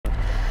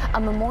A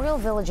Memorial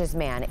Village's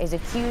man is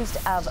accused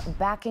of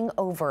backing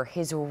over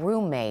his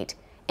roommate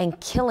and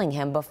killing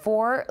him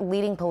before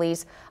leading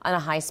police on a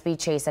high-speed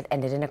chase that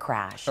ended in a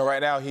crash.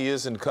 Right now, he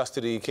is in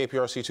custody.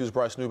 KPRC2's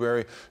Bryce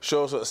Newberry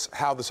shows us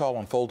how this all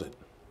unfolded.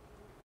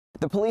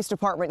 The police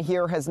department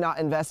here has not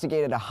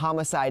investigated a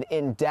homicide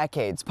in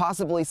decades,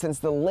 possibly since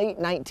the late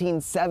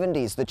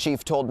 1970s, the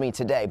chief told me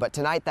today. But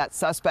tonight, that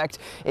suspect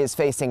is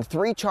facing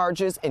 3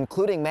 charges,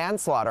 including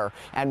manslaughter,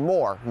 and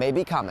more may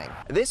be coming.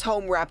 This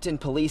home wrapped in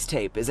police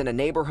tape is in a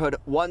neighborhood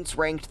once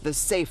ranked the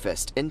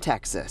safest in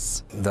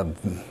Texas. The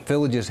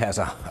Villages has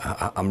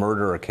a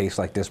murder or a case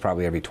like this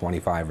probably every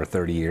 25 or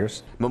 30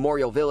 years.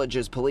 Memorial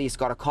Village's police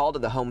got a call to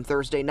the home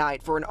Thursday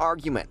night for an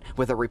argument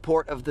with a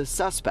report of the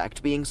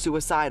suspect being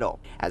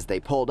suicidal. As they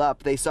pulled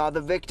up, they saw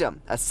the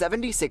victim, a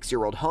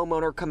 76-year-old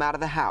homeowner, come out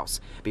of the house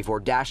before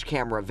dash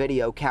camera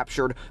video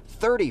captured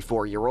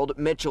 34-year-old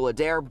Mitchell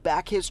Adair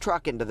back his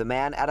truck into the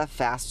man at a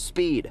fast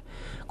speed.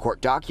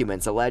 Court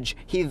documents allege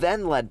he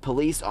then led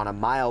police on a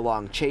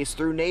mile-long chase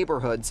through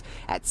neighborhoods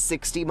at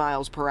 60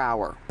 miles per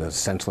hour. The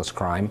senseless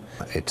crime,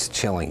 it's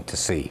chilling to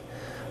see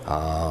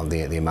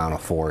the amount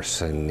of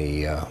force and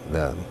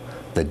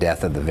the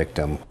death of the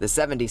victim. The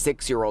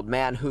 76-year-old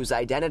man, whose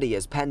identity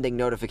is pending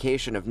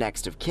notification of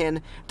next of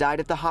kin,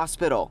 died at the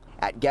hospital.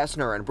 At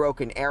Gessner and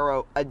Broken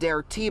Arrow,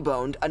 Adair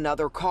T-boned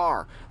another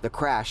car. The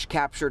crash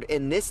captured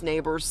in this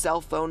neighbor's cell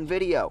phone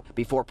video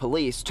before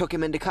police took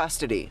him into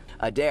custody.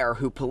 Adair,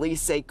 who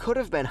police say could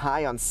have been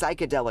high on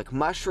psychedelic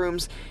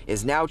mushrooms,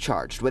 is now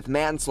charged with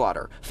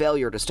manslaughter,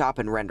 failure to stop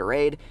and render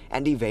aid,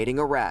 and evading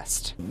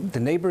arrest. The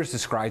neighbors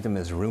described them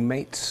as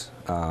roommates.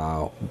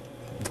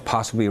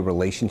 Possibly a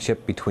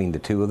relationship between the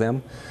two of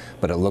them,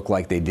 but it looked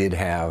like they did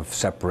have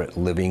separate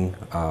living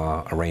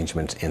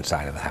arrangements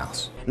inside of the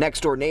house.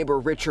 Next-door neighbor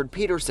Richard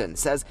Peterson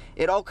says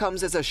it all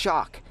comes as a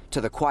shock to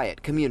the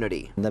quiet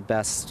community. The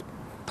best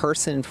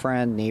person,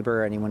 friend,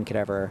 neighbor anyone could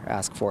ever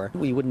ask for.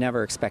 We would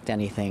never expect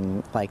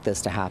anything like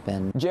this to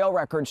happen. Jail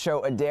records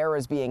show Adair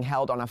is being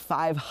held on a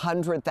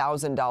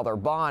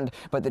 $500,000 bond,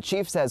 but the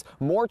chief says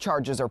more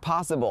charges are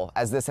possible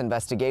as this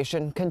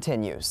investigation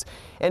continues.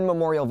 In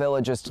Memorial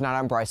Villages tonight,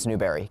 I'm Bryce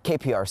Newberry,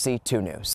 KPRC 2 News.